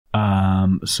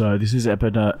So this is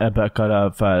episode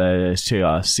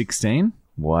 16.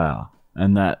 Wow.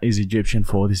 And that is Egyptian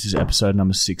for this is episode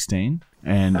number 16.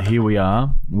 And here we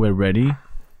are. We're ready.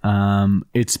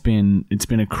 It's been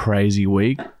a crazy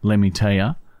week. Let me tell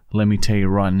you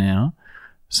right now.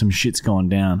 Some shit's gone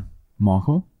down,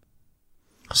 Michael.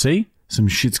 See? Some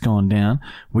shit's gone down.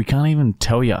 We can't even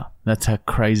tell you. That's how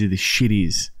crazy the shit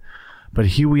is. But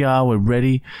here we are. We're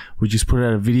ready. We just put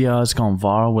out a video. It's gone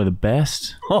viral. We're the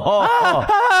best. We're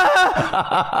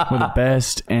the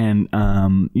best. And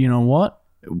you know what?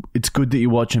 It's good that you're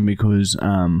watching because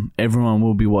everyone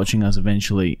will be watching us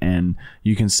eventually. And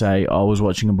you can say, I was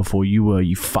watching it before you were,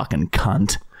 you fucking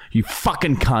cunt. You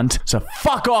fucking cunt. So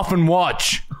fuck off and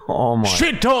watch. Oh my.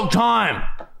 Shit talk time.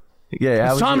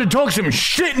 Yeah. It's time to talk some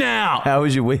shit now. How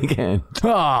was your weekend?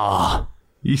 Oh.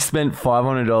 You spent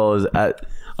 $500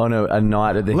 on a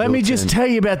night at the Hilton. Let me just tell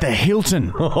you about the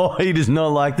Hilton. Oh, he does not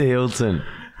like the Hilton.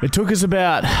 It took us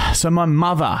so my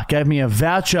mother gave me a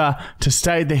voucher to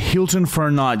stay at the Hilton for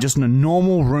a night, just in a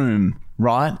normal room,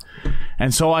 right?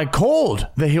 And so I called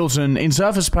the Hilton in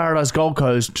Surfers Paradise Gold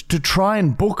Coast to try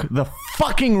and book the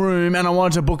fucking room, and I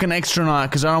wanted to book an extra night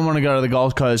because I don't want to go to the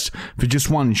Gold Coast for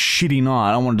just one shitty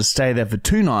night. I wanted to stay there for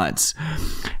 2 nights.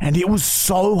 And it was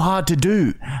so hard to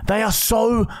do. They are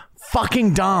so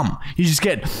fucking dumb. You just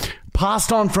get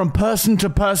passed on from person to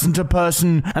person to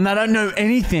person, and they don't know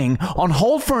anything. On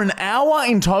hold for an hour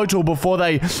in total before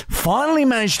they finally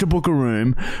manage to book a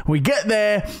room. We get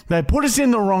there, they put us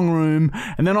in the wrong room,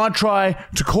 and then I try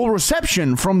to call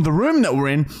reception from the room that we're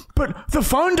in, but the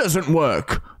phone doesn't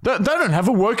work. They don't have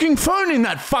a working phone in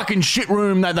that fucking shit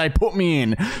room that they put me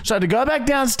in. So to go back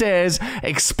downstairs,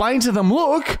 explain to them,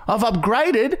 look, I've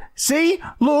upgraded. See,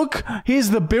 look, here's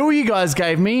the bill you guys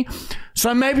gave me.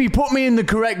 So maybe put me in the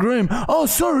correct room. Oh,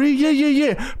 sorry.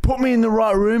 Yeah. Put me in the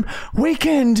right room.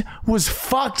 Weekend was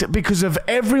fucked because of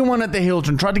everyone at the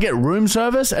Hilton tried to get room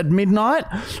service at midnight.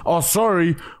 Oh,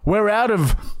 sorry. We're out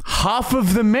of half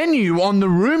of the menu on the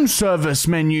room service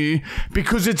menu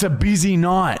because it's a busy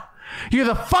night. You're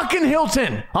the fucking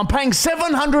Hilton. I'm paying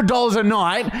 $700 a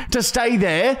night to stay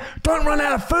there. Don't run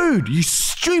out of food, you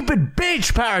stupid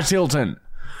bitch, Paris Hilton.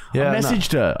 Yeah, I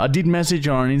messaged her. I did message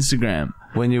her on Instagram.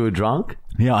 When you were drunk?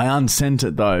 Yeah, I unsent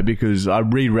it though because I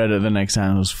reread it the next day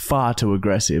and it was far too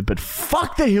aggressive. But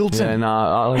fuck the Hilton. Yeah,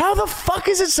 no, how the fuck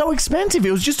is it so expensive?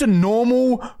 It was just a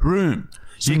normal room.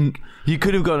 You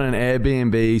could have got an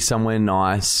Airbnb somewhere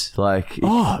nice. Like,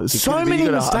 so many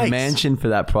mistakes. A mansion for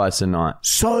that price a night.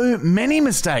 So many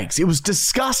mistakes. It was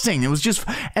disgusting. It was just...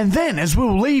 And then, as we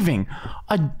were leaving,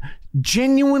 I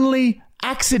genuinely,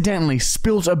 accidentally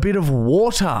spilt a bit of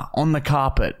water on the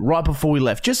carpet right before we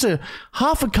left. Just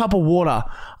half a cup of water.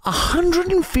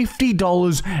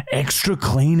 $150 extra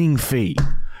cleaning fee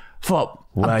for...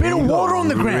 a bit of water on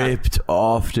the ground. Ripped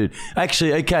off, dude.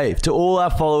 Actually, okay, to all our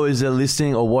followers that are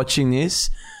listening or watching this,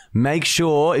 make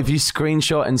sure if you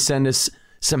screenshot and send us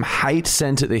some hate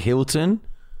sent at the Hilton,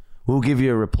 we'll give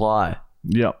you a reply.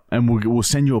 Yep, and we'll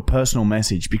send you a personal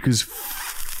message because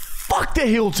fuck the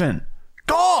Hilton.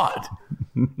 God!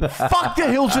 Fuck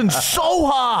the Hilton so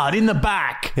hard in the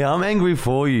back. Yeah, I'm angry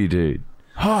for you, dude.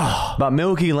 But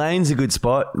Milky Lane's a good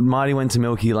spot. Marty went to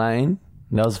Milky Lane.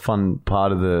 That was a fun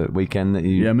part of the weekend that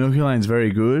you... Yeah, Milky Lane's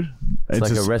very good. It's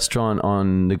like a restaurant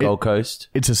on the Gold Coast.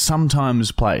 It's a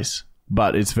sometimes place,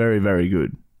 but it's very, very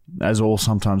good, as all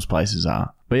sometimes places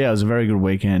are. But yeah, it was a very good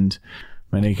weekend.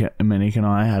 Monique and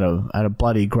I had a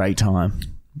bloody great time.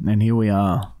 And here we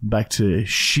are, back to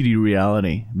shitty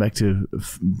reality, back to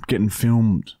getting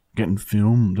filmed.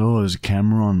 Oh, there's a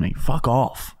camera on me. Fuck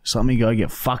off. Just let me go get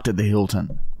fucked at the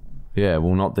Hilton. Yeah,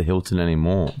 well, not the Hilton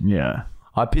anymore. Yeah.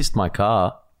 I pissed my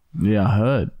car. Yeah, I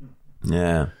heard.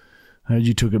 Yeah. Heard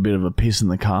you took a bit of a piss in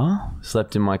the car.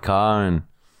 Slept in my car and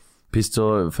pissed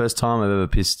first time I've ever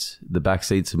pissed the back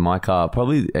seats of my car.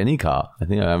 Probably any car. I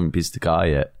think I haven't pissed a car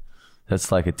yet.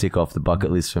 That's like a tick off the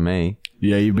bucket list for me.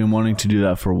 Yeah, you've been wanting to do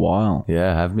that for a while.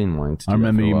 Yeah, I have been wanting to do that. I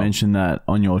remember you while. mentioned that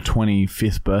on your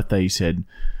 25th birthday. You said,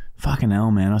 fucking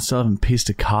hell, man, I still haven't pissed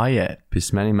a car yet.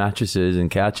 Pissed many mattresses and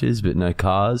couches, but no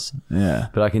cars. Yeah.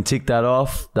 But I can tick that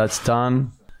off. That's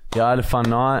done. Yeah, I had a fun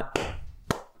night.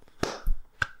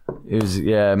 It was,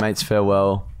 mate's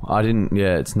farewell.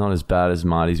 It's not as bad as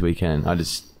Marty's weekend. I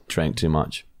just drank too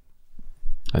much,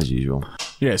 as usual.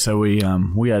 Yeah, so we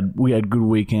had good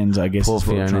weekends, I guess. Poor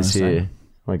Fiona's here.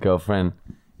 My girlfriend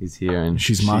is here, and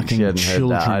she's marking she hadn't heard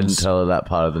that. I didn't children's. tell her that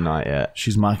part of the night yet.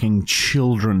 She's marking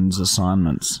children's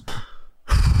assignments.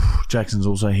 Jackson's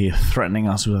also here threatening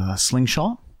us with a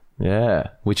slingshot. Yeah,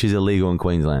 which is illegal in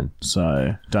Queensland.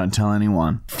 So don't tell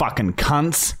anyone. Fucking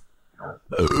cunts.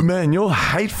 Man, you're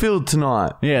hate-filled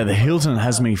tonight. Yeah, the Hilton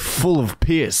has me full of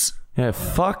piss. Yeah,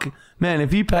 fuck. Man,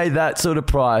 if you pay that sort of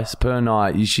price per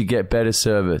night, you should get better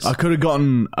service. I could have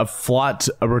gotten a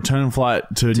return flight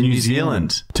to New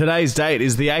Zealand. Today's date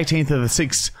is the 18th of the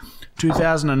 6th,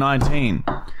 2019.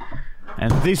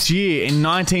 And this year, in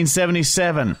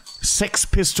 1977, Sex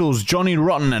Pistols, Johnny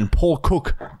Rotten and Paul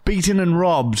Cook beaten and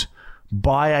robbed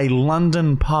by a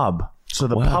London pub. So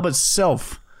the pub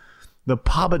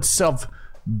itself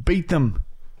beat them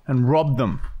and robbed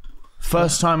them.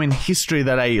 First time in history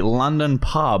that a London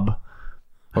pub...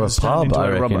 Or a pub, I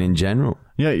reckon, in general.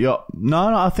 Yeah.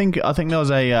 No, I think there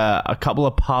was a couple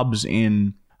of pubs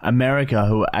in America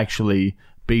who actually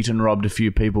beat and robbed a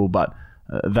few people, but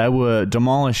they were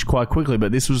demolished quite quickly.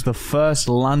 But this was the first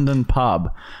London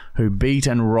pub who beat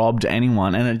and robbed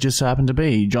anyone, and it just happened to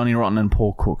be Johnny Rotten and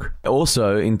Paul Cook.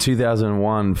 Also, in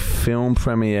 2001, film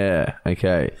premiere.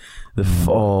 Okay.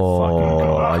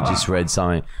 I just read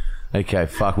something. Okay,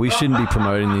 fuck. We shouldn't be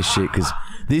promoting this shit because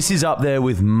this is up there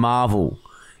with Marvel.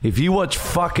 If you watch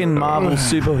fucking Marvel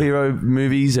superhero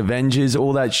movies, Avengers,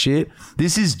 all that shit,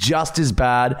 this is just as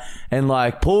bad. And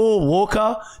like, Paul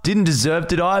Walker didn't deserve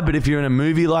to die, but if you're in a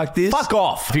movie like this... Fuck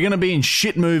off. If you're going to be in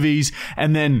shit movies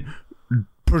and then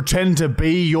pretend to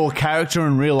be your character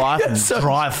in real life and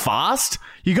drive fast,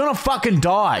 you're going to fucking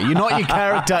die. You're not your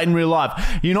character in real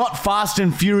life. You're not Fast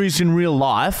and Furious in real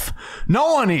life.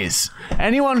 No one is.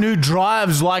 Anyone who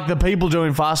drives like the people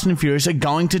doing Fast and Furious are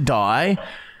going to die.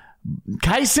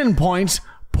 Case in point,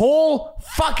 Paul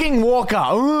fucking Walker.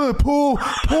 Oh, Paul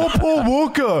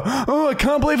Walker. Oh, I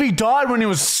can't believe he died when he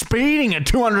was speeding at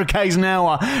 200 k's an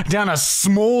hour down a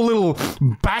small little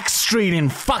back street in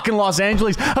fucking Los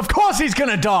Angeles. Of course he's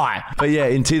gonna die. But yeah,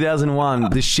 in 2001,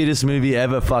 the shittest movie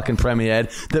ever fucking premiered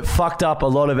that fucked up a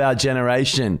lot of our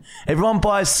generation. Everyone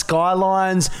buys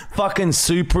Skylines, fucking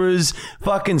Supras,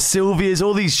 fucking Silvias,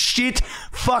 all these shit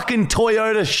fucking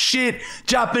Toyota shit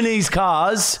Japanese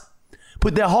cars.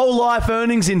 Put their whole life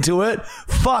earnings into it.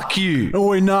 Fuck you.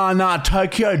 Oi, nah.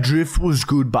 Tokyo Drift was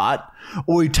good, but...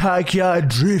 Tokyo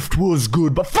Drift was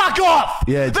good, but fuck off!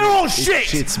 Yeah, they're all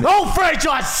shit! The whole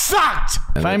franchise sucked!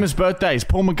 Famous birthdays.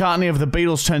 Paul McCartney of the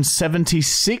Beatles turns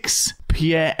 76.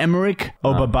 Pierre-Emerick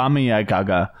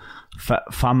Aubameyang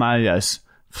Famalias,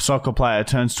 soccer player,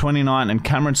 turns 29. And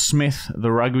Cameron Smith,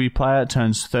 the rugby player,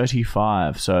 turns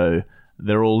 35. So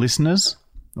they're all listeners.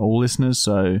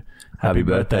 So... Happy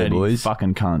birthday, boys.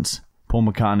 Fucking cunts. Paul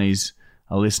McCartney's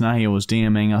a listener. He was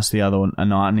DMing us the other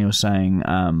night and he was saying,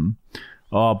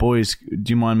 oh, boys,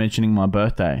 do you mind mentioning my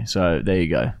birthday? So there you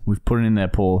go. We've put it in there,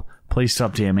 Paul. Please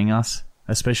stop DMing us,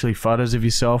 especially photos of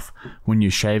yourself when you're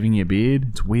shaving your beard.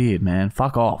 It's weird, man.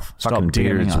 Fuck off. Stop fucking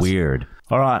DMing us. It's weird.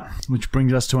 All right, which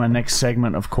brings us to our next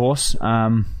segment, of course,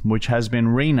 which has been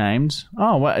renamed.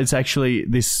 Oh, well, it's actually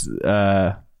this...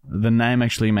 the name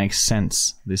actually makes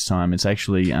sense this time. It's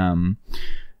actually, in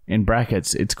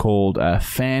brackets, it's called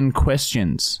Fan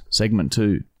Questions, Segment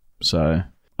 2. So,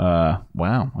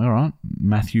 wow, all right.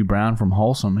 Matthew Brown from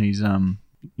Wholesome, he's,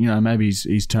 maybe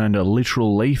he's turned a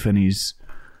literal leaf and he's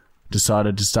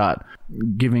decided to start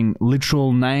giving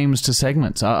literal names to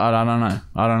segments. I don't know.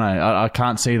 I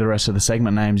can't see the rest of the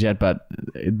segment names yet, but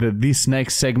this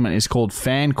next segment is called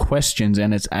Fan Questions,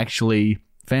 and it's actually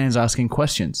fans asking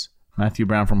questions. Matthew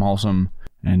Brown from Wholesome,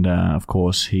 and of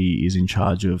course he is in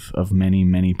charge of many,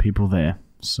 many people there.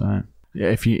 So yeah,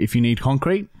 if you need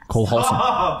concrete, call Wholesome.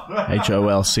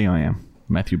 HOLCIM.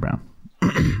 Matthew Brown.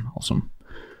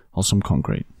 Wholesome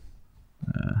Concrete.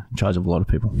 In charge of a lot of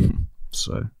people.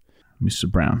 So Mr.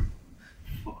 Brown.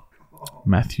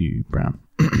 Matthew Brown.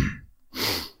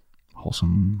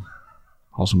 Wholesome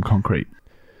Concrete.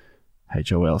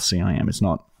 HOLCIM. It's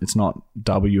not WHOLESOME.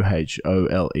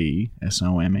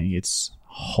 It's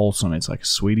Wholesome. It's like a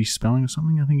Swedish spelling or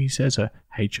something, I think he said. So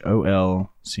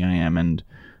HOLCIM, and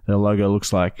the logo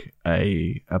looks like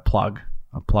a plug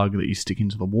that you stick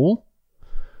into the wall.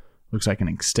 Looks like an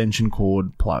extension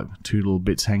cord plug. 2 little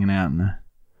bits hanging out, and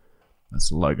that's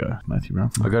the logo. Matthew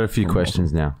Brown. I got a few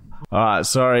questions now. All right,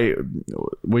 sorry.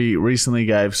 We recently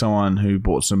gave someone who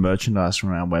bought some merchandise from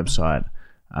our website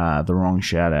the wrong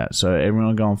shout out. So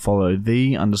everyone go and follow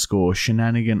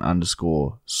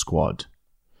 _shenanigan_squad.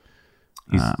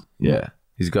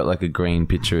 He's got like a green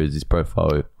picture as his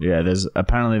profile. Yeah, there's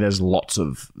lots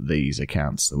of these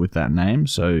accounts with that name.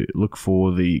 So look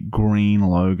for the green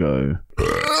logo.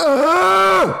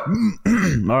 All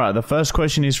right, the first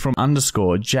question is from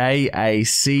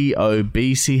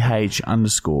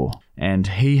 _JACOBCH_, and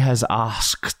he has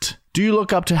asked, do you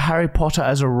look up to Harry Potter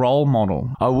as a role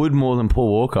model? I would more than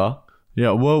Paul Walker.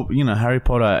 Yeah, well, you know, Harry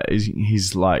Potter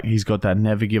he's got that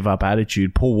never give up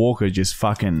attitude. Paul Walker just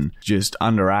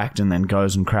underact and then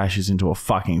goes and crashes into a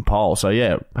fucking pole. So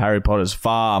yeah, Harry Potter's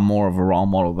far more of a role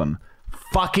model than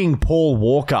fucking Paul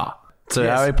Walker. So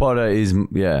yes. Harry Potter is,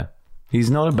 yeah, he's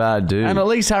not a bad dude. And at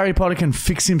least Harry Potter can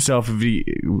fix himself if he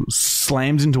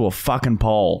slams into a fucking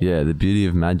pole. Yeah, the beauty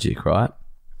of magic, right?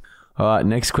 All right,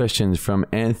 next question is from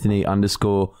Anthony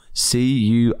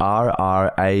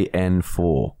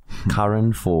 _CURRAN4,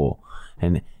 Curran4.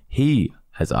 And he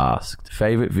has asked,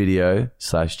 favorite video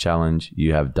 / challenge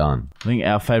you have done? I think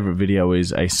our favorite video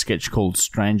is a sketch called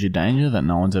Stranger Danger that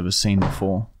no one's ever seen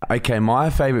before. Okay, my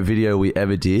favorite video we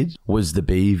ever did was the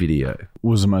bee video. It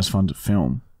was the most fun to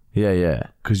film. Yeah.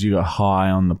 Because you got high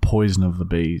on the poison of the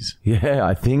bees. Yeah,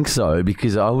 I think so,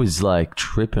 because I was like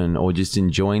tripping or just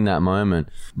enjoying that moment.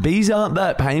 Bees aren't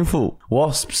that painful.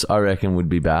 Wasps, I reckon, would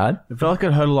be bad. I felt like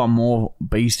it hurt a lot more.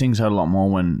 Bee stings hurt a lot more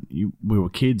when we were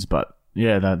kids, but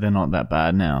yeah, they're not that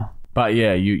bad now. But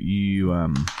yeah,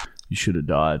 you should have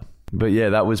died. But yeah,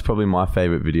 that was probably my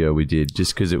favorite video we did,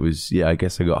 just because it was, I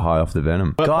guess I got high off the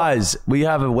venom. But guys, we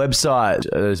have a website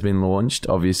that has been launched.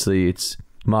 Obviously, it's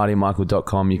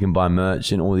martymichael.com. You can buy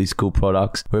merch and all these cool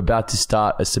products. We're about to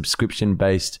start a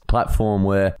subscription-based platform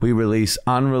where we release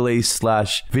unreleased /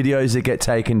 videos that get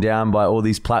taken down by all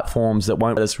these platforms that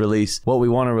won't let us release what we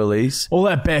want to release. All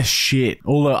that best shit.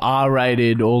 All the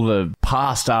R-rated, all the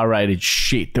past R-rated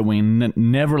shit that we're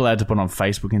never allowed to put on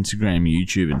Facebook, Instagram,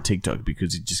 YouTube, and TikTok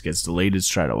because it just gets deleted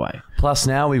straight away. Plus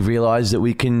now we've realized that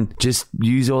we can just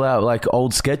use all our like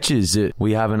old sketches that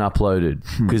we haven't uploaded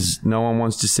because no one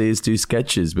wants to see us do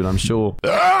sketches. But I'm sure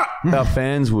our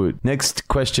fans would. Next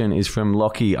question is from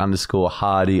Lockie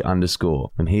 _Hardy_.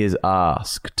 And he has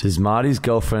asked, does Marty's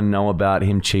girlfriend know about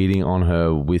him cheating on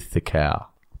her with the cow?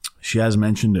 She has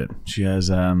mentioned it. She has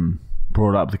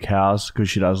brought up the cows because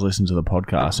she does listen to the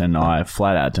podcast, and I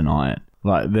flat out deny it.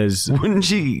 Like, wouldn't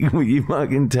she? Were you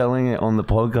fucking telling it on the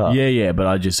podcast? Yeah, but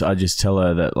I just tell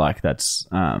her that like that's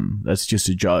just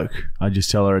a joke. I just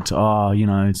tell her it's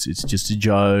just a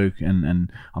joke,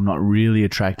 and I'm not really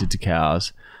attracted to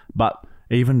cows. But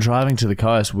even driving to the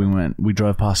coast, we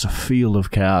drove past a field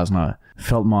of cows, and I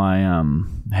felt my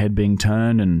head being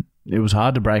turned, and it was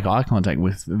hard to break eye contact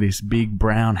with this big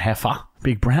brown heifer.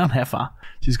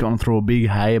 She's gone through a big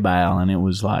hay bale, and it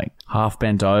was like half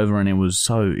bent over, and it was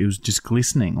just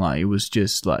glistening. Like, it was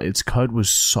just like its coat was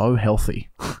so healthy,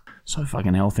 so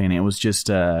fucking healthy, and it was just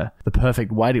the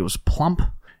perfect weight. It was plump.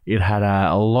 It had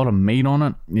a lot of meat on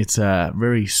it. It's a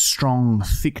very strong,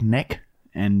 thick neck.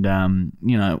 And,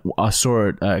 I saw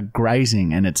it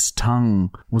grazing, and its tongue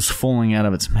was falling out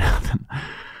of its mouth. And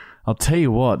I'll tell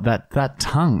you what, that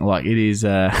tongue, like, it is...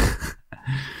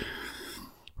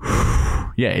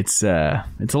 it's a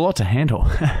lot to handle.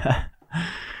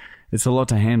 It's a lot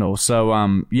to handle. So,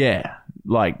 we're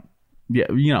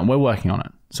working on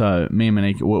it. So me and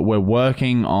Monique, we're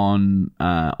working on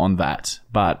that.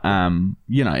 But,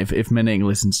 if Monique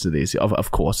listens to this,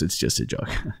 of course, it's just a joke.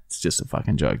 It's just a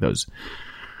fucking joke. Those...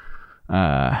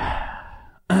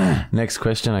 Next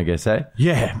question, I guess, eh?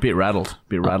 Yeah, bit rattled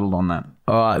on that.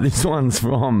 All right, this one's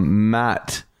from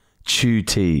Matt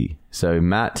Chutee. So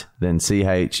Matt, then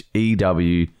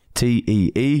CHEWTEE,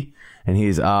 and he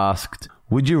has asked,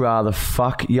 would you rather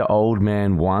fuck your old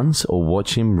man once or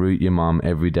watch him root your mum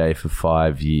every day for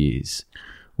 5 years?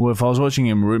 Well, if I was watching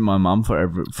him root my mum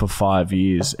for 5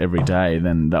 years every day,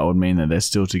 then that would mean that they're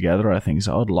still together, I think.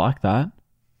 So I'd like that.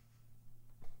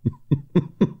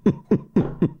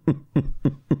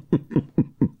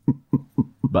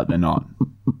 But they're not.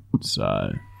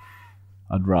 So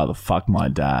I'd rather fuck my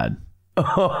dad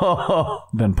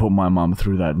than put my mum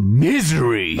through that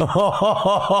misery.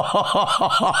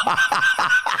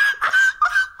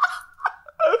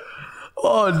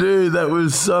 Oh, dude, that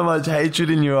was so much hatred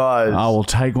in your eyes. I will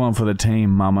take one for the team,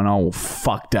 mum, and I will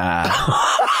fuck dad.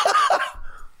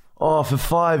 Oh, for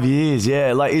 5 years,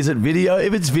 yeah. Like, is it video?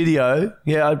 If it's video,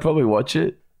 yeah, I'd probably watch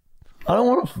it. I don't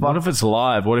want to fuck. What if it's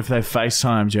live? What if they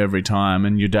FaceTimed you every time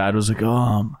and your dad was like,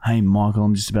 oh, hey, Michael,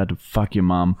 I'm just about to fuck your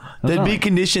mum. There'd be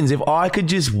conditions. If I could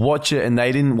just watch it and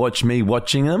they didn't watch me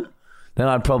watching them, then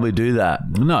I'd probably do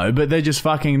that. No, but they're just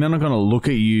fucking, they're not going to look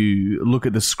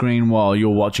at the screen while you're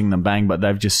watching them bang, but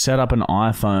they've just set up an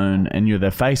iPhone and they're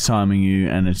FaceTiming you,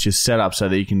 and it's just set up so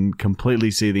that you can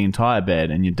completely see the entire bed,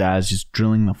 and your dad's just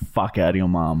drilling the fuck out of your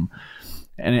mum.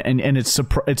 And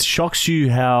it shocks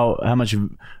you how much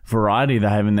variety they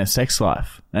have in their sex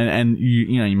life. And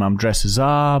your mum dresses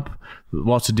up,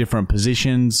 lots of different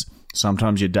positions.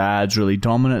 Sometimes your dad's really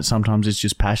dominant, sometimes it's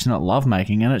just passionate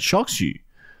lovemaking, and it shocks you.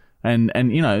 And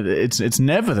it's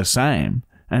never the same.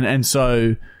 And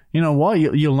so you know what?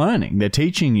 You're learning. They're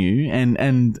teaching you,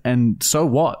 and so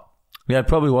what? Yeah, I'd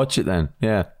probably watch it then.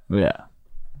 Yeah. Yeah.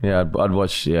 Yeah, I'd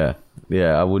watch, yeah.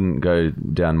 Yeah, I wouldn't go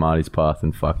down Marty's path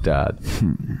and fuck Dad.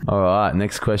 All right,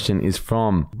 next question is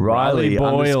from Riley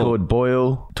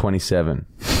Boyle 27.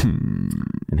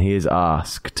 And he has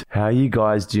asked, how you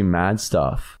guys do mad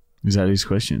stuff? Is that his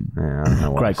question? Yeah, I don't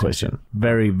know. Great question.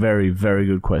 Very, very, very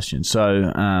good question.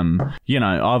 So, you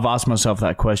know, I've asked myself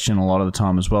that question a lot of the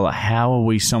time as well. Like, how are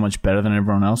we so much better than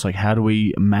everyone else? Like, how do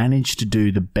we manage to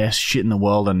do the best shit in the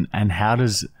world? And how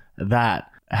does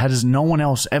no one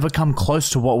else ever come close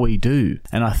to what we do?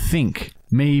 And I think,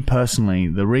 me personally,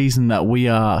 the reason that we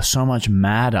are so much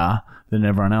madder than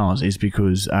everyone else is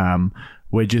because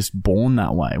we're just born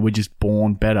that way. We're just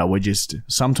born better. We're just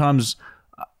sometimes,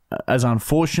 as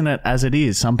unfortunate as it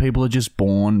is, some people are just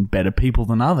born better people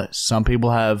than others. Some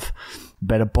people have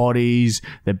better bodies,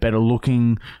 they're better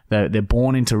looking, they're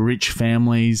born into rich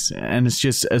families, and it's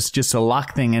just a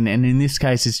luck thing. And in this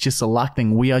case, it's just a luck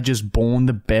thing. We are just born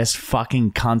the best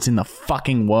fucking cunts in the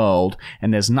fucking world,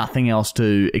 and there's nothing else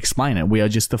to explain it. We are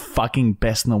just the fucking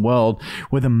best in the world.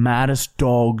 We're the maddest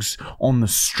dogs on the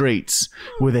streets.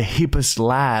 We're the hippest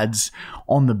lads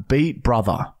on the beat,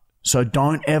 brother. So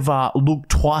don't ever look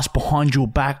twice behind your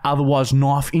back, otherwise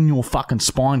knife in your fucking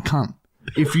spine, cunt.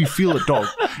 If you feel it, dog.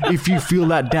 If you feel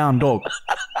that down, dog.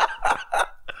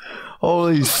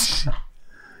 Holy shit.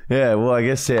 Yeah, well, I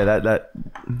guess, yeah,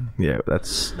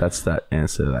 that's that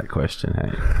answer to that question,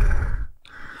 hey.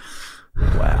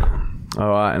 Wow. All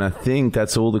right, and I think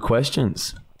that's all the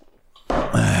questions.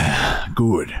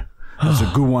 Good. That's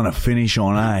a good one to finish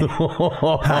on, eh?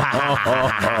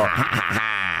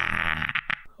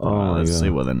 Oh, let's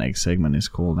see what the next segment is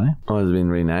called, eh? Oh, has it been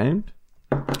renamed?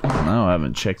 No, I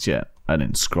haven't checked yet. I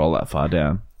didn't scroll that far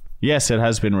down. Yes, it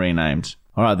has been renamed.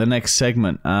 All right, the next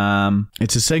segment.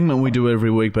 It's a segment we do every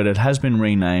week, but it has been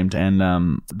renamed. And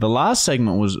the last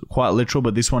segment was quite literal,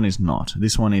 but this one is not.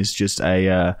 This one is just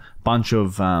a bunch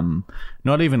of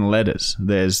not even letters.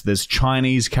 There's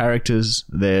Chinese characters.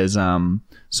 There's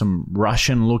some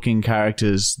Russian-looking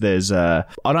characters. There's I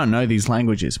don't know these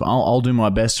languages, but I'll do my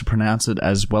best to pronounce it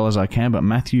as well as I can. But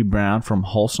Matthew Brown from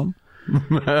Wholesome.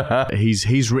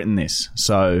 he's written this,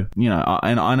 so you know,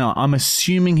 and I know I'm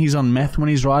assuming he's on meth when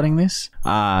he's writing this,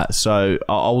 so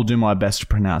I will do my best to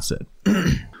pronounce it.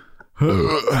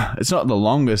 It's not the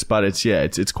longest, but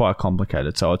it's quite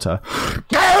complicated, so it's a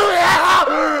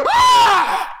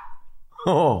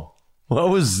oh,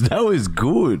 that was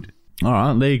good. All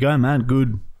right, there you go, man.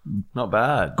 Good, not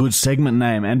bad. Good segment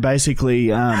name. And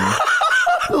basically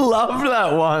love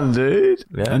that one, dude.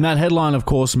 Yeah. And that headline, of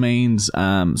course, means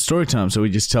story time. So we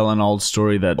just tell an old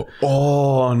story that...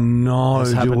 Oh, no.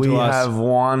 Do we have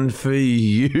one for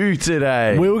you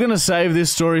today? We were going to save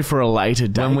this story for a later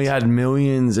date. When we had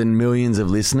millions and millions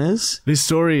of listeners. This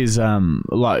story is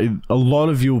like a lot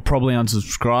of you will probably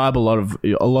unsubscribe. A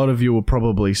lot of you will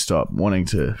probably stop wanting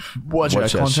to watch our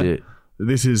content. Shit.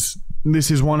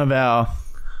 This is one of our...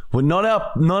 Well, not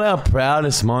our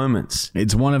proudest moments.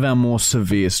 It's one of our more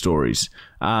severe stories.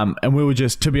 And we were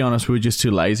just, to be honest, we were just too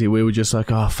lazy. We were just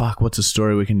like, oh fuck, what's a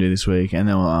story we can do this week? And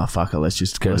then we're like, oh fuck it, let's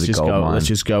just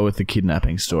go with the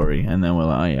kidnapping story. And then we're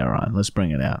like, oh yeah, right, let's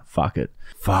bring it out. Fuck it.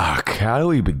 Fuck, how do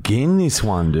we begin this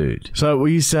one, dude? So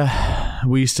we used to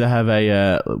have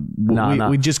a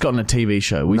we'd just gotten a TV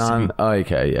show.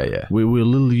 Okay, yeah. We were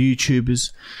little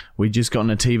YouTubers. We'd just gotten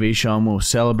a TV show and we were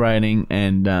celebrating,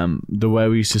 and the way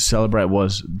we used to celebrate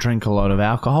was drink a lot of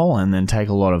alcohol and then take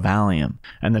a lot of Valium.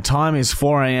 And the time is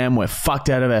 4 a.m. We're fucked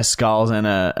out of our skulls, and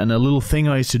a little thing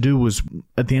I used to do was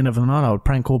at the end of the night I would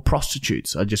prank call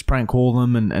prostitutes. I'd just prank call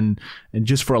them and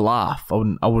just for a laugh.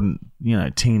 I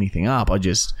wouldn't tee anything up. I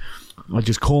just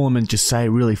call them and just say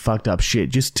really fucked up shit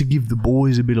just to give the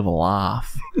boys a bit of a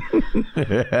laugh.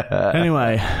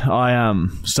 Anyway, I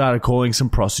started calling some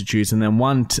prostitutes, and then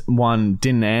one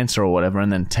didn't answer or whatever,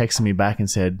 and then texted me back and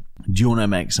said, do you want to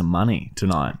make some money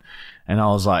tonight? And I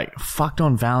was like, fucked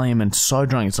on Valium and so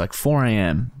drunk. It's like 4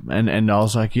 a.m. And I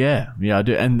was like, yeah, I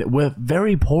do. And we're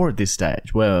very poor at this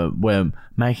stage. We're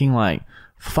making like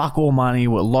fuck all money.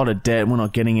 We're a lot of debt. We're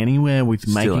not getting anywhere with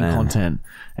making content.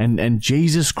 And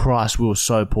Jesus Christ, we were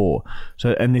so poor.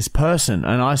 So, and this person,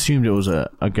 and I assumed it was a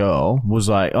girl, was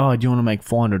like, oh, do you want to make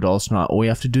 $400 tonight? All you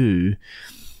have to do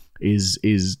is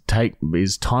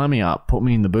tie me up, put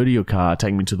me in the boot of your car,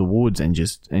 take me to the woods, and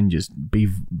just be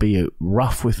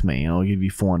rough with me, and I'll give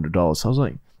you $400. So I was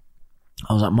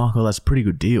like, Michael, that's a pretty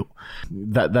good deal.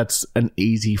 That's an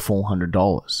easy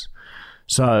 $400.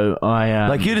 So I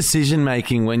Like your decision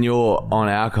making when you're on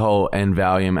alcohol and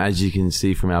Valium, as you can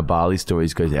see from our Bali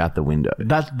stories, goes out the window.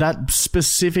 that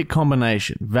specific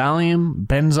combination, Valium,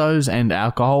 benzos, and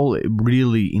alcohol, it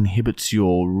really inhibits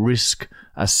your risk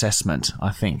assessment,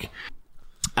 I think.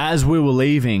 As we were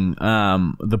leaving,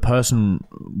 the person,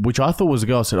 which I thought was a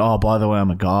girl, said, "Oh, by the way,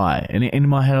 I'm a guy." And in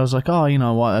my head, I was like, "Oh, you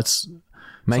know what? That's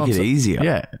Make it easier.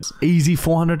 Yeah, it's easy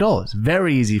 $400,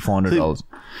 very easy $400."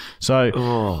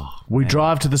 So we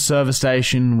drive to the service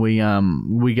station. We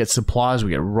get supplies. We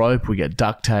get rope. We get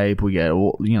duct tape. We get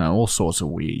all sorts of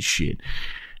weird shit.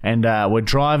 And we're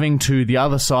driving to the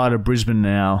other side of Brisbane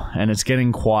now, and it's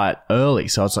getting quite early.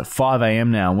 So it's like 5 a.m.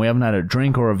 now, and we haven't had a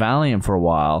drink or a Valium for a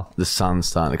while. The sun's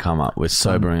starting to come up. We're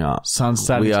sobering up. Sun's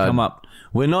starting to come up.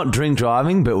 We're not drink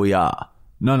driving, but we are.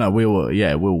 No, we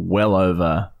were well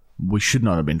over. We should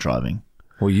not have been driving.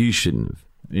 Well, you shouldn't have.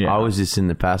 Yeah. I was just in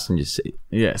the passenger seat.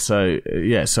 So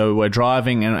we're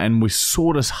driving, and we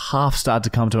sort of half start to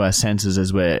come to our senses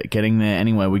as we're getting there.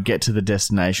 Anyway, we get to the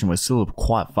destination. We're still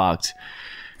quite fucked.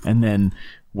 And then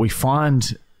we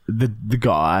find the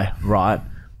guy, right?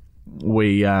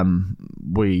 We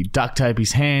duct tape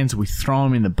his hands. We throw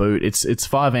him in the boot. It's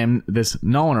 5 a.m. There's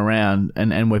no one around,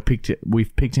 and we've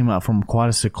picked him up from quite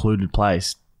a secluded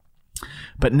place.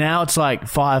 But now it's like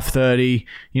 5:30.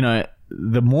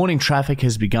 The morning traffic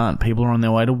has begun. People are on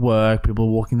their way to work. People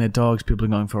are walking their dogs. People are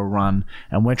going for a run,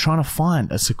 and we're trying to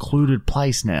find a secluded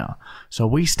place now. So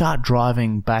we start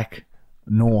driving back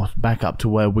north, back up to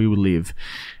where we would live,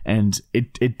 and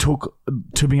it took,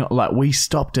 to be like, we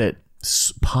stopped at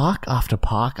park after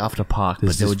park after park.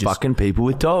 There's just fucking people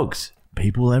with dogs.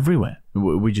 People everywhere.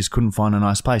 We just couldn't find a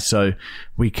nice place, so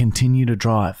we continue to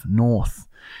drive north,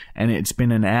 and it's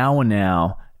been an hour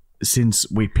now since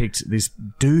we picked this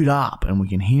dude up, and we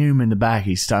can hear him in the back.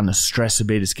 He's starting to stress a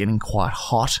bit. It's getting quite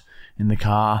hot in the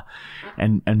car,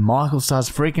 and Michael starts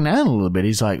freaking out a little bit.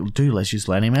 He's like, "Dude, let's just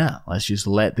let him out. Let's just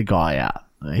let the guy out."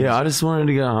 I just wanted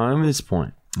to go home at this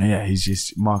point. Yeah,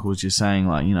 Michael was just saying,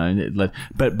 like,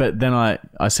 but then I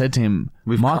said to him,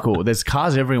 "Michael, there's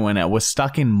cars everywhere now. We're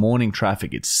stuck in morning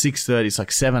traffic. It's 6:30. It's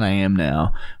like 7 a.m.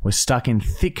 now. We're stuck in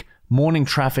thick morning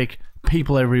traffic,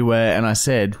 people everywhere." And I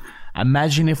said,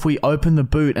 "Imagine if we open the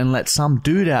boot and let some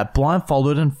dude out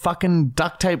blindfolded and fucking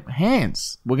duct tape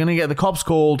hands. We're going to get the cops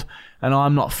called, and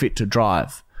I'm not fit to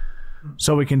drive."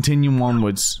 So we continue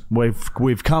onwards.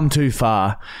 We've come too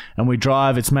far, and we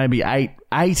drive. It's maybe 8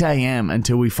 a.m.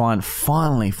 until we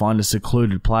finally find a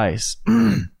secluded place.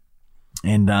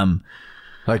 And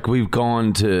like, we've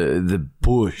gone to the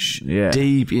bush,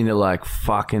 deep into like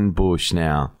fucking bush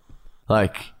now.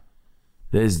 Like,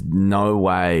 there's no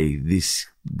way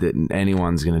that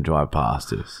anyone's going to drive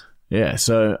past us. Yeah,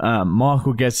 so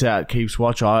Michael gets out, keeps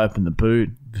watch. I open the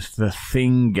boot. The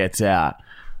thing gets out.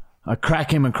 I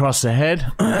crack him across the head.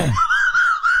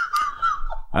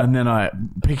 And then I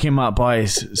pick him up by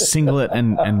his singlet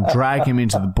and drag him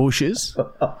into the bushes.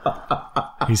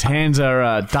 His hands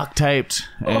are duct taped,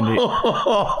 and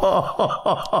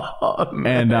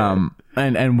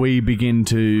we begin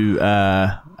to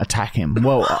attack him.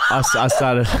 Well, I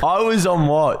started. I was on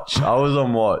watch. I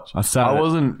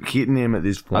wasn't hitting him at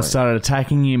this point. I started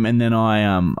attacking him, and then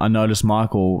I noticed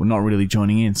Michael not really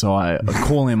joining in, so I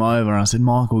call him over and I said,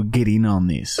 "Michael, get in on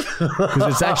this," because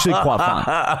it's actually quite fun.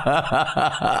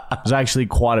 It's actually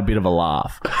quite a bit of a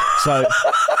laugh.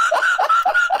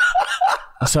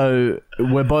 So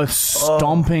we're both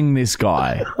stomping this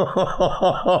guy.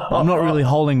 I'm not really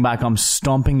holding back. I'm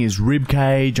stomping his rib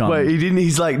cage. Wait, he didn't?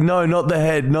 He's like, "No, not the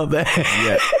head, not the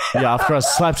head." Yeah. After I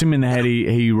slapped him in the head,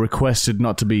 he requested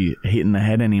not to be hit in the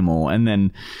head anymore. And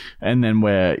then he's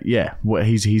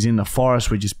in the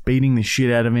forest. We're just beating the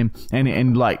shit out of him,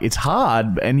 and like, it's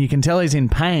hard, and you can tell he's in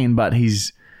pain, but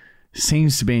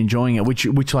seems to be enjoying it,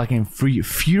 which like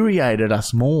infuriated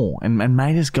us more and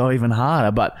made us go even harder.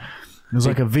 But it was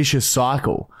like a vicious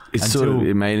cycle.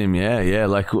 It made him,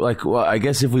 like, well, I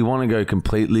guess if we want to go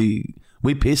completely,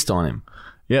 we pissed on him.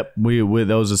 Yep, there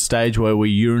was a stage where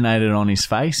we urinated on his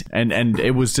face, and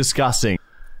it was disgusting.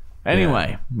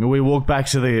 Anyway, we walked back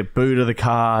to the boot of the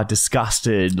car,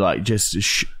 disgusted, like just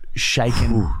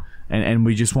shaken. And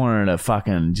we just wanted to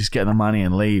fucking just get the money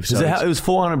and leave. So it was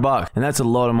 $400, and that's a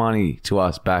lot of money to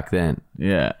us back then.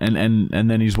 Yeah, and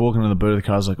then he's walking to the boot of the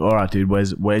car. I was like, "All right, dude,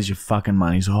 where's your fucking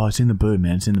money?" He's like, "Oh, it's in the boot,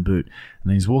 man. It's in the boot." And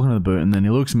then he's walking to the boot, and then he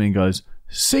looks at me and goes,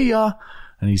 "See ya."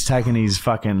 And he's taking his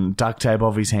fucking duct tape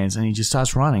off his hands, and he just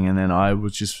starts running. And then I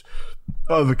was just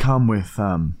overcome with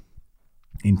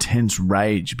intense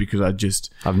rage because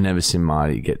I've never seen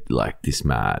Marty get like this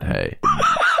mad. Hey.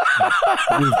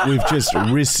 We've just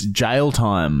risked jail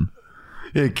time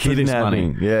Yeah,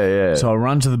 kidnapping. Yeah. So I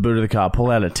run to the boot of the car,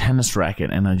 pull out a tennis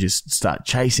racket, and I just start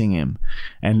chasing him.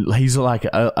 And he's like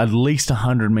at least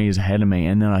 100 meters ahead of me.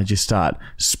 And then I just start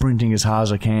sprinting as hard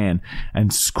as I can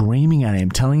and screaming at him,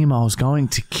 telling him I was going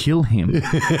to kill him.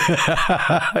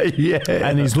 Yeah.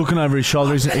 And he's looking over his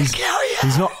shoulder.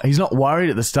 He's not worried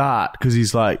at the start because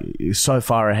he's so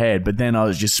far ahead. But then I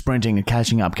was just sprinting and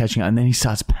catching up. And then he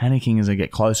starts panicking as I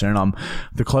get closer. And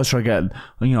the closer I get,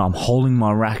 I'm holding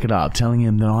my racket up, telling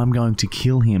him that I'm going to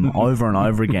kill him over and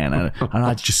over again. And I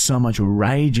had just so much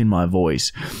rage in my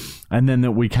voice. And then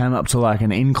that we came up to like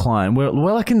an incline. We're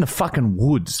like in the fucking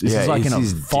woods. This is like in a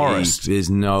forest. Deep. There's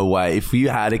no way. If you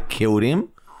had killed him,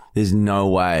 there's no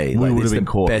way. We would have been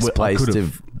caught. Best place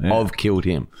to have killed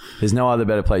him. There's no other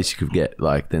better place you could get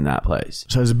than that place.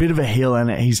 So there's a bit of a hill, and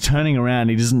he's turning around.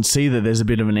 He doesn't see that there's a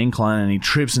bit of an incline, and he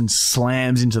trips and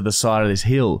slams into the side of this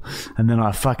hill. And then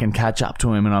I fucking catch up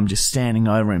to him, and I'm just standing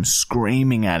over him,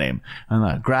 screaming at him. And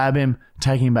I grab him,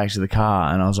 take him back to the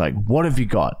car, and I was like, "What have you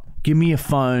got? Give me your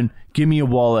phone. Give me your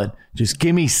wallet. Just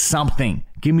give me something.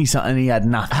 Give me something." And he had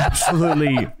nothing,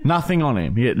 absolutely nothing on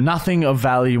him. He had nothing of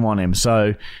value on him.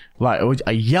 So,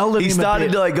 I yelled at him. He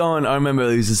started going. I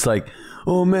remember he was just like,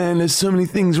 "Oh man, there's so many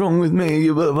things wrong with me.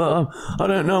 I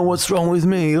don't know what's wrong with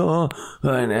me."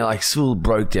 And it still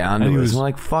broke down. And he was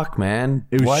like, "Fuck, man.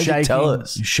 Why did you tell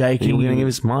us? Shaking. You were going to give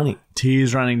us money."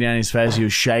 Tears running down his face. He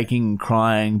was shaking,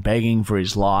 crying, begging for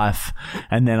his life.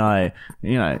 And then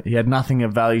he had nothing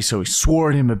of value, so we swore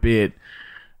at him a bit.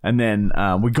 And then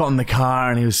we got in the car,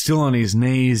 and he was still on his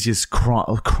knees, just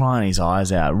crying his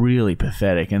eyes out, really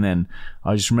pathetic. And then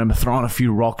I just remember throwing a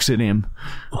few rocks at him.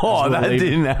 Oh, that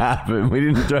didn't happen. We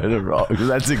didn't throw the rocks.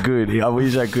 That's a good. I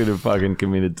wish I could have fucking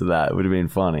committed to that. It would have been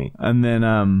funny. And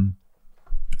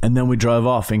then we drove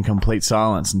off in complete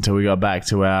silence until we got back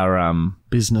to our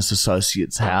business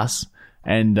associate's house.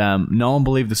 And no one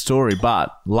believed the story,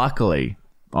 but luckily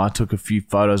I took a few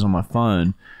photos on my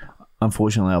phone.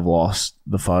 Unfortunately, I've lost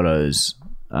the photos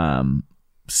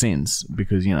since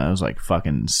because, it was like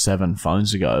fucking 7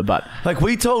 phones ago. But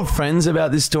we told friends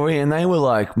about this story, and they were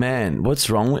like, "Man, what's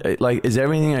wrong with it? Is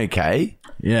everything okay?"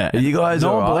 Yeah. Are you guys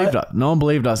all right? No one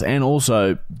believed us. And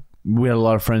also, we had a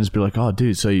lot of friends be like, "Oh,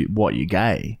 dude, so you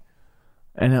gay?"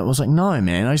 And it was like, "No,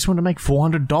 man, I just want to make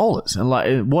 $400."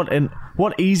 And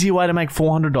what easier way to make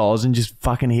 $400 than just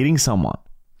fucking hitting someone?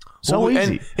 So easy.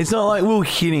 And it's not like we were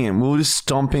hitting him. We were just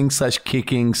stomping /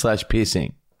 kicking /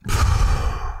 pissing.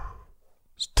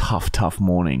 It's tough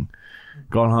morning.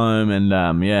 Got home and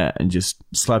and just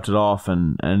slept it off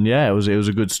and it was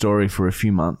a good story for a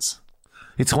few months.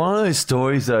 It's one of those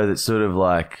stories though that's sort of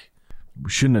like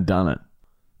we shouldn't have done it,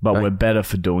 but we're better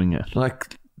for doing it.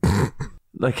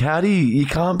 How do you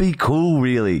can't be cool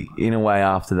really in a way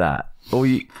after that, or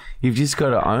you've just got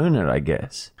to own it, I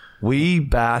guess. We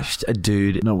bashed a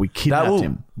dude. No, we kidnapped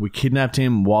him. We kidnapped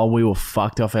him while we were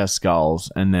fucked off our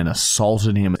skulls and then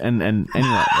assaulted him. And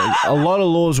anyway, a lot of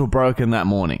laws were broken that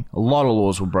morning.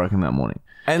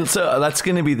 And so that's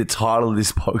going to be the title of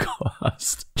this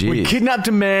podcast. Jeez. We kidnapped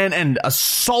a man and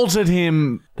assaulted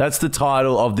him. That's the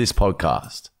title of this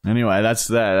podcast. Anyway, that's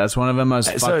one of our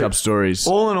most fucked up stories.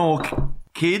 All in all,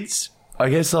 kids, I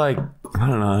guess I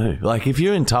don't know. If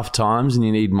you're in tough times and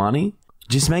you need money,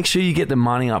 just make sure you get the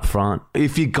money up front.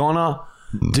 If you're gonna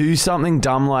do something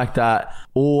dumb like that,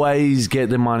 always get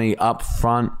the money up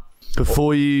front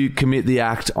before you commit the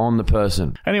act on the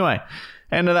person. Anyway,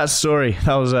 end of that story.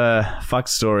 That was a fucked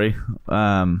story.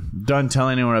 Don't tell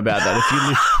anyone about that.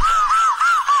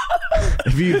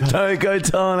 If you don't go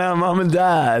telling our mum and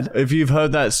dad. If you've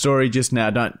heard that story just now,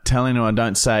 don't tell anyone.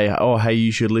 Don't say, "Oh, hey,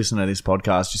 you should listen to this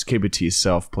podcast." Just keep it to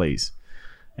yourself, please.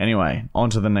 Anyway, on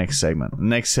to the next segment. The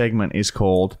next segment is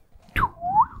called...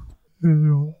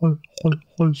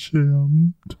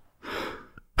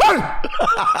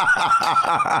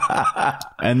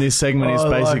 And this segment is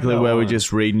basically where we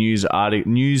just read news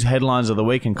headlines of the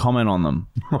week and comment on them.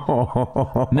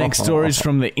 Next story is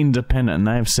from The Independent, and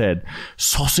they have said,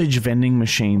 sausage vending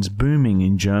machines booming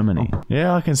in Germany.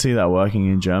 Yeah, I can see that working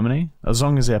in Germany, as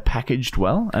long as they're packaged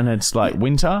well and it's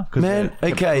winter. Man,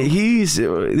 okay, this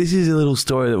is a little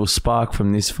story that will spark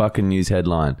from this fucking news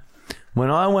headline.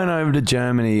 When I went over to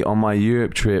Germany on my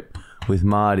Europe trip with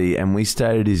Marty, and we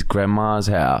stayed at his grandma's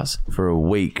house for a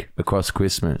week across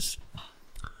Christmas.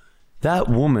 That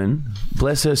woman,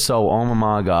 bless her soul, Alma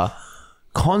Maga,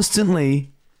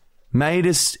 constantly made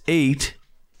us eat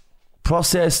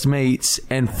processed meats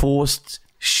and forced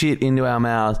shit into our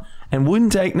mouths and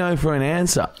wouldn't take no for an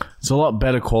answer. It's a lot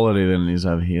better quality than it is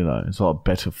over here, though. It's a lot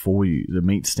better for you. The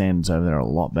meat standards over there are a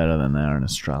lot better than they are in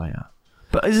Australia.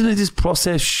 But isn't it just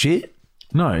processed shit?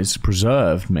 No, it's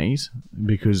preserved meat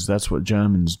because that's what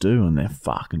Germans do and they're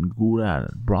fucking good at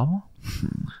it, brother.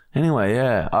 Anyway,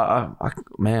 yeah,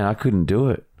 I couldn't do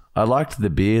it. I liked the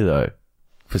beer though,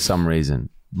 for some reason.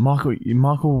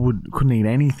 Michael couldn't eat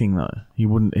anything though.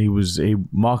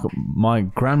 My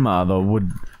grandmother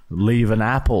would leave an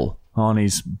apple on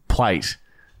his plate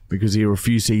because he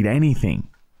refused to eat anything.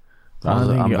 I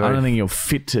don't think you're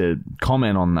fit to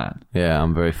comment on that. Yeah,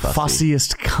 I'm very fussy.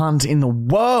 Fussiest cunt in the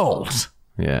world.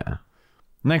 Yeah.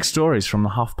 Next story is from the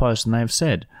HuffPost, and they've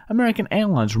said American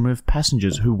Airlines removed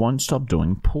passengers who won't stop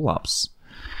doing pull-ups.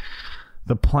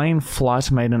 The plane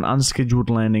flight made an unscheduled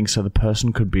landing so the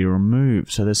person could be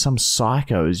removed. So there's some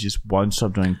psychos just won't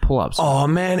stop doing pull-ups. Oh,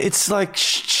 man, it's like,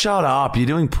 shut up. You're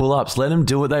doing pull-ups. Let them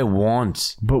do what they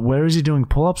want. But where is he doing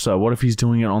pull-ups, though? What if he's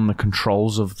doing it on the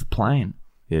controls of the plane?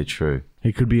 Yeah, true.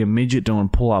 He could be a midget doing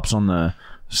pull-ups on the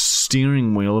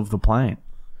steering wheel of the plane.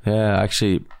 Yeah,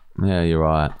 actually, yeah, you're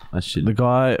right. The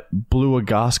guy blew a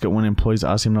gasket when employees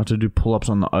asked him not to do pull-ups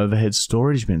on the overhead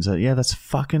storage bins. So, yeah, that's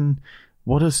fucking...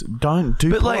 Don't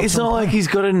do. But like, it's not like he's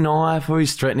got a knife or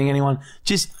he's threatening anyone.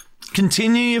 Just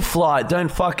continue your flight. Don't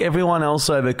fuck everyone else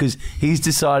over because he's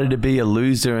decided to be a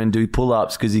loser and do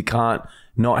pull-ups because he can't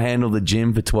not handle the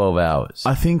gym for 12 hours.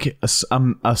 I think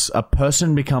a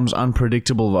person becomes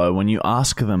unpredictable though when you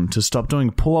ask them to stop doing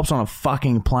pull-ups on a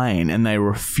fucking plane and they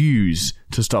refuse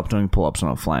to stop doing pull-ups on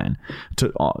a plane.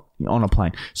 On a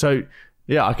plane. So.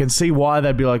 Yeah, I can see why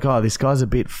they'd be like, oh, this guy's a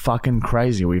bit fucking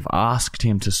crazy. We've asked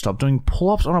him to stop doing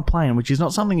pull-ups on a plane, which is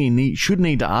not something he should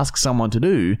need to ask someone to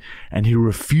do, and he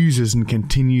refuses and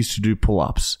continues to do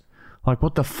pull-ups. Like,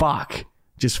 what the fuck?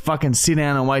 Just fucking sit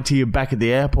down and wait till you're back at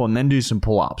the airport and then do some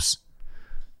pull-ups.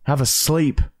 Have a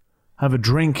sleep. Have a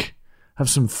drink. Have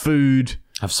some food.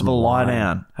 Have some lie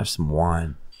down. Have some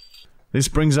wine. This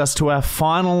brings us to our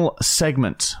final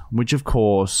segment, which, of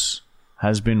course,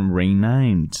 has been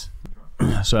renamed.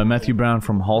 So Matthew Brown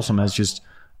from Wholesome has just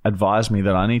advised me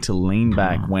that I need to lean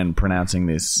back when pronouncing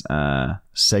this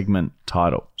segment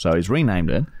title. So he's renamed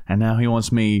it, and now he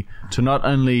wants me to not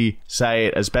only say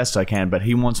it as best I can, but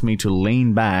he wants me to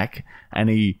lean back, and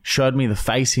he showed me the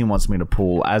face he wants me to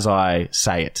pull as I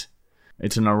say it.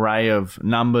 It's an array of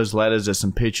numbers, letters, there's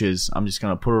some pictures. I'm just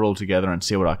going to put it all together and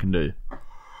see what I can do.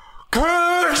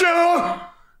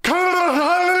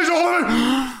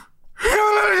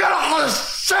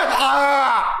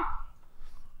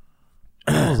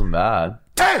 That wasn't bad.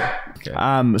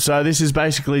 Okay. So this is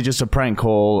basically just a prank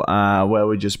call where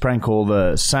we just prank call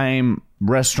the same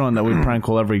restaurant that we prank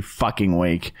call every fucking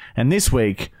week. And this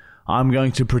week, I'm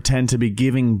going to pretend to be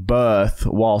giving birth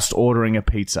whilst ordering a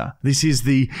pizza. This is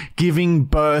the giving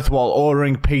birth while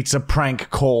ordering pizza prank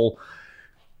call.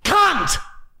 Cunt!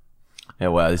 Yeah,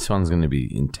 wow, this one's going to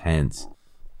be intense.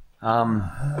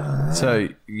 So,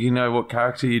 you know what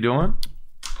character you're doing?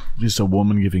 Just a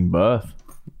woman giving birth.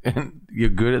 And you're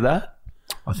good at that?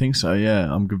 I think so,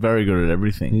 yeah. I'm very good at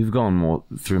everything. You've gone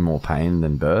through more pain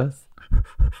than birth?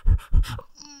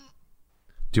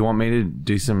 Do you want me to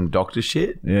do some doctor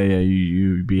shit? Yeah,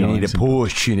 you be. You need a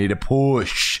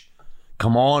push.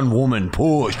 Come on, woman,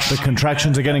 push. The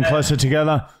contractions are getting closer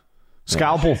together.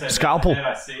 Scalpel. I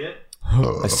see it.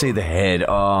 I see the head.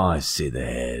 Oh, I see the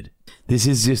head. This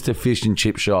is just a fish and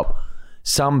chip shop.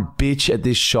 Some bitch at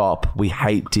this shop we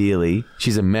hate dearly.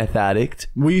 She's a meth addict.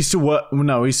 We used to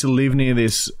live near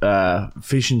this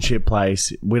fish and chip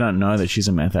place. We don't know that she's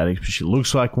a meth addict, but she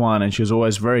looks like one, and she was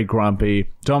always very grumpy.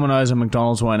 Domino's and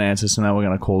McDonald's won't answer, so now we're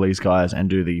going to call these guys and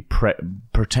do the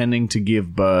pretending to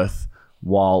give birth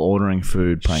while ordering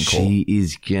food prank call. She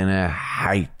is gonna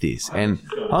hate this, and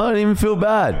I don't even feel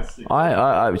bad.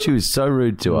 She was so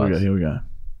rude to us. Here we go.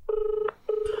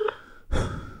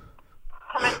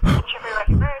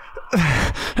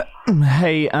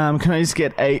 Hey, can I just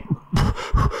get a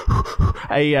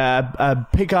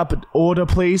pickup order,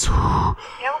 please? Yeah,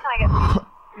 what can I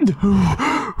get?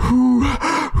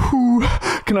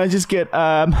 Can I just get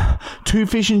 2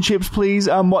 fish and chips, please?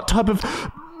 What type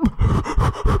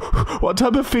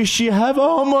of fish do you have?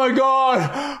 Oh my god!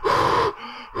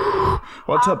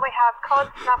 What type? We have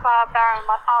cod, snapper, barren,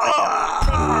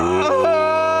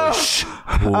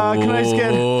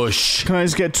 Can I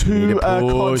just get 2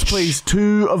 cods, please?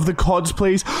 2 of the cods,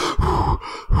 please.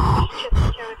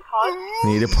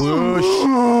 Need a push.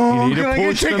 You need Can a I get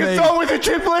push for chicken me. salt with a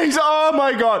chip, please? Oh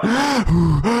my god!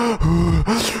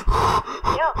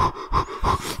 Yeah.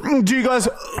 Do you guys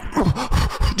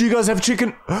have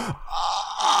chicken?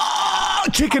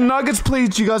 Chicken nuggets, please.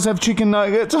 Do you guys have chicken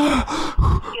nuggets? Yeah.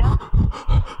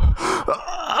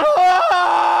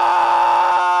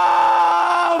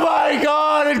 Oh my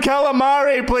god! And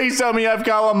calamari, please tell me you have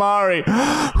calamari.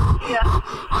 Yeah.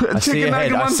 I see a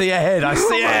head. I see a head. I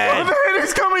see a The head. head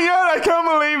is coming out. I can't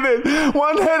believe it.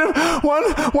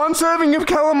 One serving of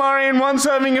calamari and one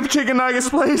serving of chicken nuggets,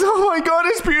 please. Oh my god,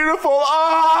 it's beautiful.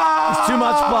 Ah! Too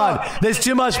much blood. There's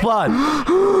too much blood.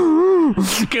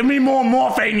 Give me more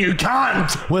morphine, you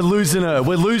can't. We're losing her.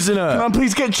 We're losing her. Can I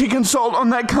please get chicken salt on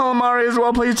that calamari as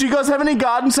well, please? Do you guys have any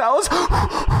garden salads? No,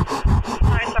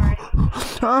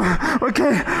 sorry.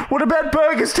 Okay. What about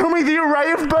burgers? Tell me the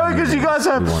array of burgers you guys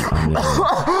have.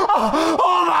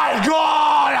 Oh my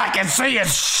god! I can see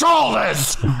his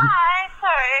shoulders. Hi,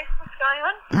 sorry. What's going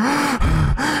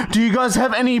on? Do you guys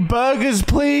have any burgers,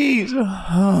 please?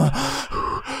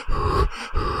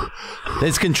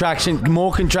 There's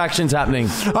more contractions happening.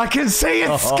 I can see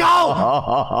its skull.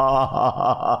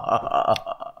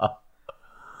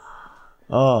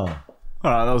 All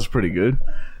right, that was pretty good.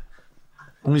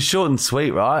 It was short and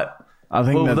sweet, right? I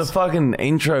think Well, that's... the fucking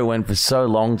intro went for so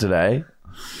long today.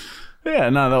 Yeah,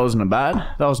 no, that wasn't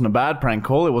a bad prank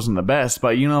call. It wasn't the best,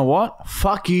 but you know what?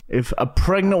 Fuck you. If a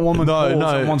pregnant woman calls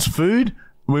and wants food,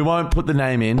 We won't put the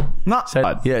name in. no.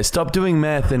 Yeah, stop doing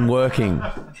meth and working.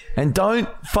 And don't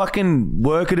fucking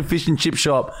work at a fish and chip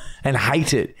shop and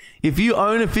hate it. If you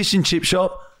own a fish and chip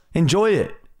shop, enjoy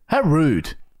it. How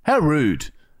rude. How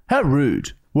rude. How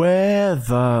rude. We're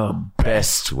the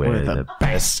best. We're the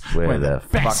best. We're the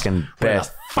fucking best. We're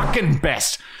the fucking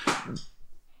best.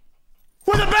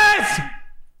 We're the best!